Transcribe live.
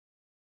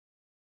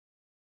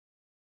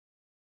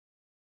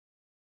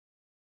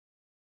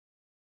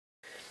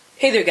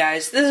Hey there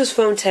guys, this is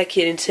Phone Tech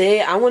Kid, and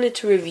today I wanted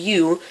to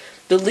review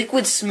the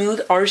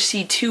LiquidSmooth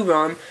RC2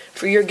 Rom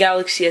for your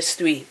Galaxy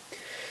S3.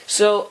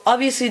 So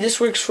obviously this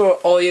works for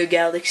all your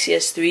Galaxy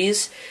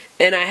S3's,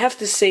 and I have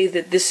to say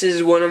that this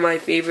is one of my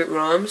favorite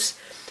ROMs.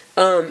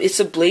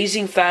 It's a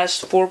blazing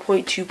fast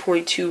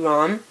 4.2.2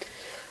 ROM.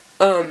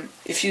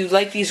 If you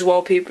like these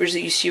wallpapers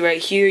that you see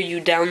right here,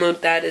 you download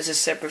that as a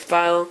separate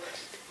file,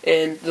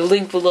 and the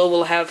link below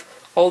will have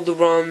all the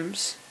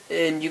ROMs,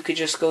 and you could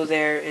just go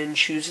there and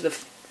choose the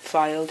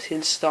file to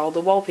install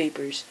the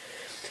wallpapers.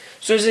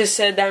 So as I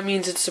said, that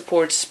means it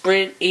supports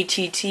Sprint,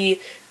 AT&T,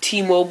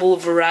 T-Mobile,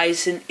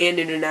 Verizon, and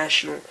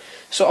International.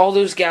 So all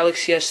those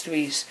Galaxy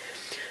S3's.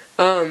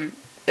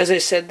 As I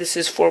said, this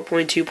is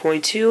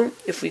 4.2.2.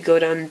 If we go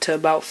down into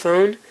About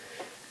Phone,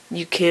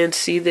 you can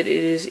see that it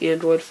is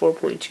Android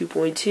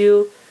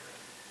 4.2.2.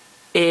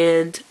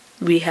 And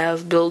we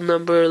have build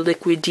number,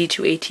 Liquid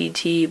D2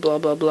 AT&T, blah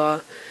blah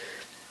blah.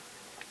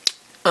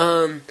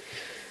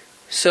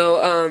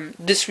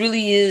 This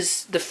really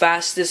is the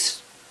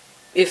fastest,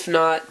 if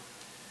not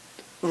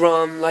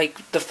ROM,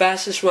 like the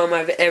fastest ROM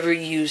I've ever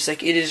used.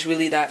 Like, it is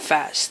really that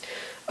fast.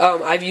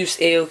 I've used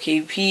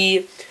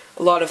AOKP,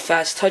 a lot of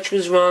fast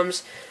TouchWiz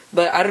ROMs,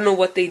 but I don't know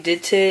what they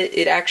did to it.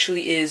 It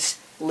actually is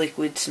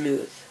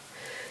LiquidSmooth.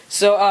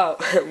 So,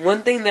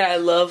 one thing that I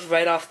love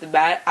right off the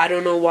bat, I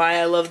don't know why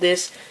I love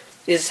this,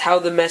 is how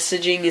the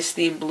messaging is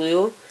themed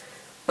blue.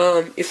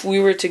 If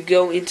we were to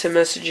go into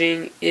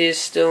messaging, it is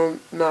still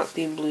not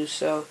theme blue,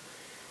 so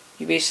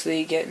you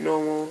basically get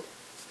normal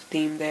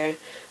theme there.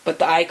 But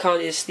the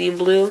icon is theme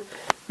blue.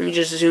 Let me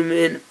just zoom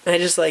in. I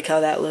just like how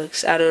that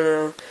looks. I don't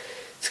know.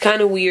 It's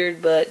kind of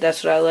weird, but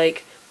that's what I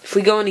like. If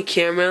we go into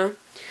camera,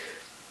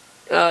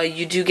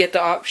 you do get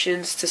the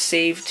options to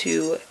save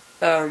to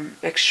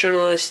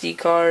external SD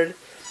card,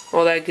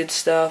 all that good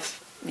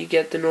stuff. You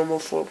get the normal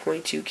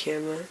 4.2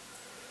 camera,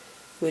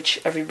 which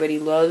everybody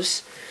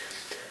loves.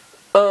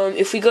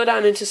 If we go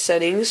down into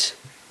settings,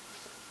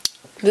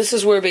 this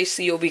is where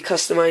basically you'll be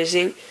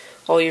customizing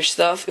all your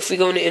stuff. If we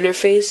go into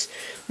interface,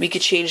 we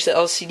could change the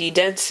LCD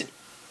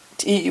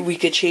density, we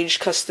could change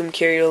custom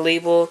carrier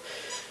label,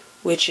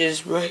 which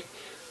is right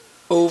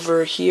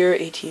over here,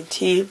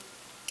 AT&T.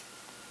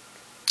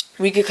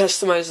 We could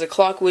customize the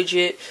clock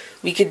widget,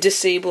 we could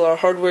disable our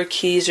hardware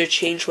keys or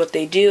change what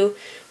they do.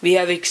 We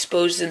have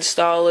exposed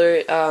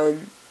installer.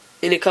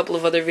 In a couple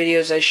of other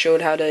videos I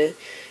showed how to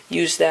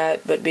use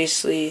that, but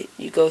basically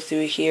you go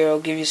through here. I'll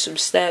give you some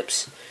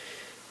steps,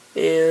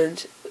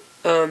 and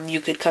you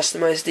could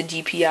customize the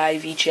DPI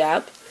of each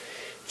app.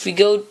 If we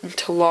go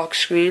to lock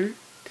screen,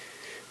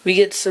 we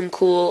get some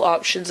cool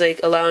options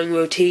like allowing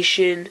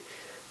rotation.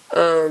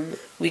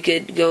 We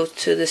could go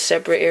to the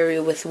separate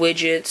area with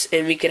widgets,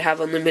 and we could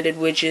have unlimited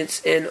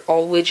widgets and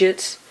all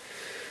widgets,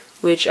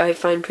 which I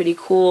find pretty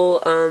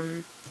cool.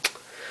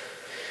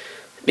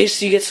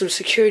 Basically you get some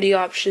security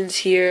options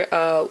here,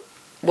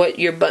 what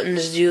your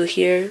buttons do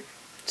here,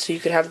 so you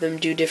could have them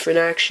do different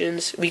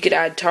actions. We could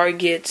add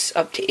targets,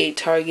 up to 8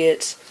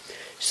 targets,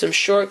 some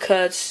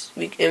shortcuts,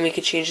 and we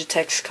could change the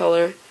text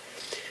color.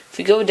 If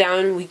we go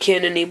down, we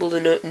can enable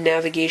the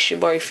navigation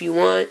bar if you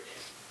want.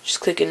 Just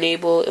click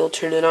enable, it'll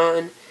turn it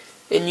on,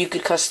 and you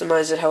could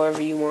customize it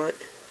however you want.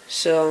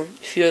 So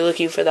if you're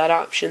looking for that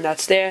option,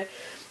 that's there.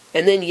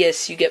 And then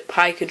yes, you get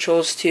pie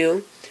controls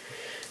too.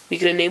 We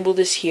could enable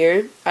this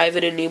here. I have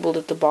it enabled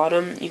at the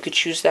bottom. You could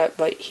choose that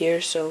right here,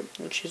 so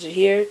we'll choose it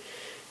here.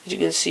 As you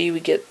can see, we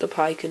get the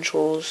pie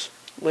controls,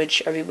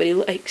 which everybody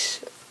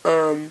likes.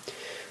 I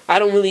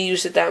don't really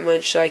use it that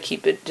much, so I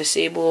keep it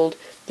disabled,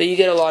 but you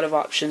get a lot of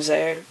options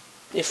there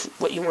if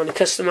what you want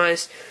to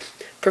customize.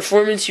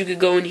 Performance, you could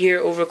go in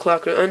here,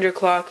 overclock or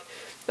underclock.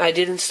 I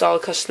did install a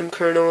custom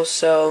kernel,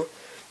 so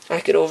I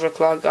could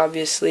overclock,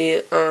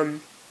 obviously.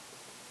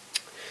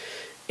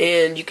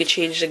 And you could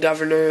change the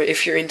governor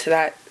if you're into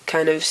that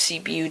kind of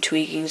CPU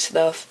tweaking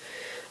stuff.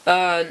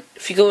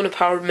 If you go in a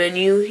power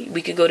menu,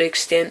 we could go to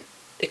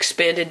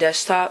expanded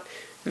desktop,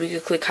 and we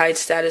could click hide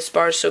status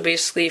bar. So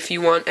basically, if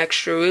you want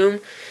extra room,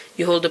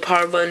 you hold the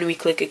power button, we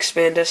click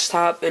expand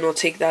desktop, and it'll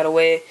take that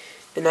away,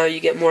 and now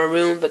you get more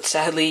room, but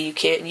sadly you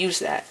can't use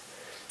that.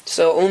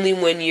 So only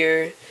when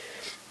you're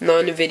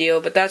not in a video,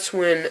 but that's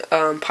when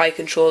pie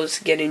controls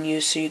get in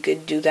use, so you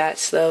could do that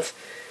stuff.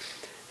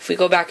 If we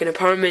go back in the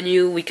power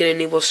menu, we can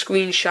enable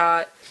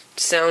screenshot,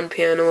 sound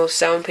panel.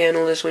 Sound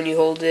panel is when you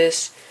hold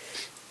this.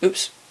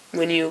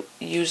 When you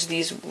use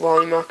these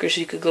volume rockers,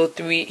 you could go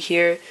through it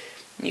here.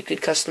 You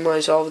could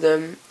customize all of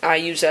them. I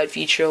use that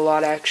feature a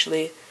lot,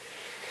 actually.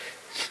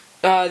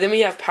 Then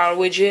we have power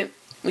widget.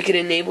 We could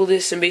enable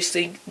this, and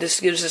basically this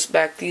gives us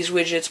back these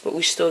widgets, but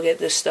we still get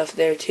this stuff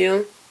there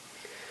too.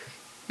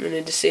 I'm going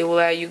to disable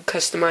that. You can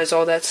customize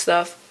all that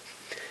stuff.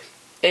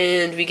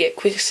 And we get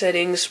quick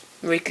settings,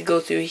 where you could go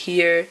through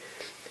here,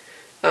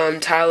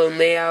 tile and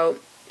layout,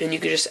 and you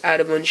could just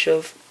add a bunch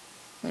of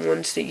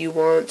ones that you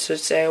want. So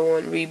say I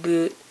want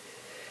reboot,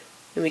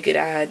 and we could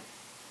add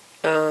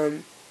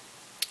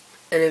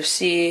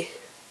NFC,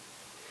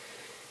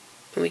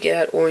 and we could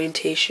add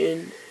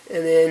orientation.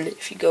 And then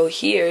if you go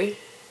here,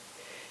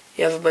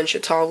 You have a bunch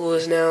of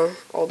toggles now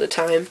all the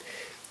time.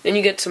 Then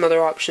you get some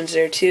other options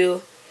there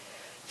too.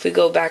 If we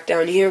go back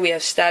down here, we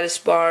have status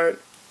bar.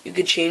 You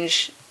could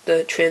change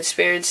the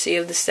transparency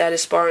of the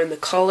status bar and the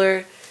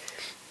color,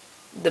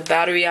 the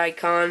battery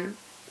icon,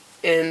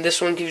 and this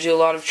one gives you a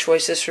lot of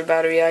choices for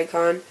battery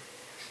icon.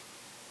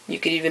 You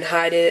could even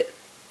hide it,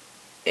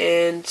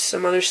 and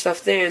some other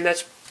stuff there, and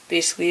that's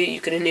basically it. You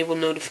could enable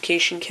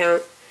notification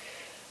count,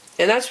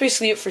 and that's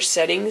basically it for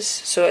settings.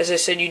 So as I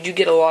said, you do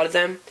get a lot of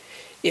them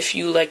if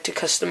you like to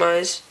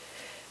customize.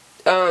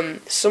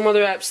 Some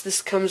other apps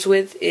this comes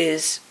with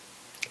is,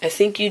 I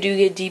think you do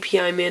get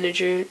DPI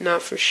Manager,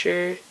 not for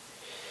sure.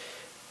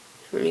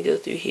 Let me go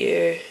through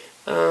here.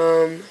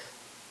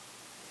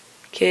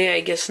 Okay,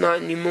 I guess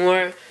not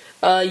anymore.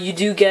 You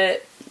do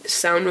get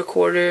sound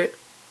recorder,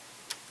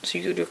 so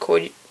you could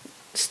record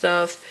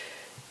stuff.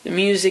 The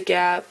music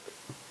app,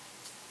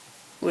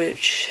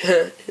 which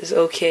is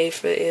okay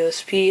for the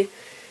AOSP.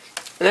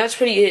 And that's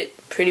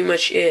pretty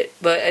much it.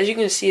 But as you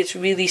can see, it's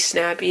really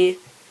snappy.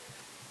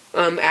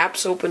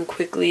 Apps open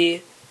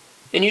quickly,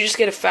 and you just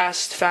get a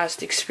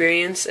fast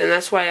experience, and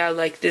that's why I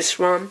like this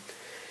ROM.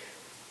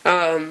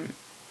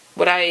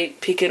 Would I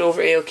pick it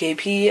over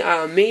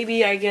AOKP?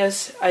 Maybe, I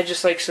guess. I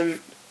just like some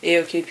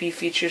AOKP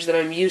features that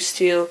I'm used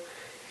to.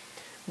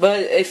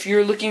 But if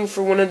you're looking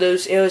for one of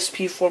those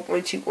AOSP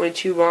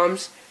 4.2.2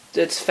 ROMs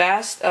that's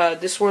fast,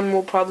 this one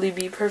will probably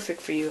be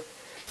perfect for you.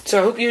 So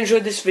I hope you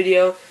enjoyed this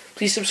video.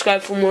 Please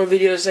subscribe for more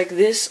videos like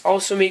this.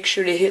 Also make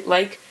sure to hit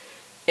like,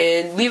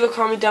 and leave a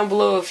comment down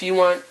below if you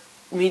want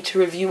me to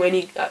review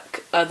any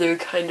other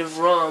kind of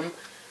ROM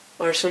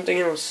or something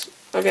else.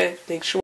 Okay, thanks for watching.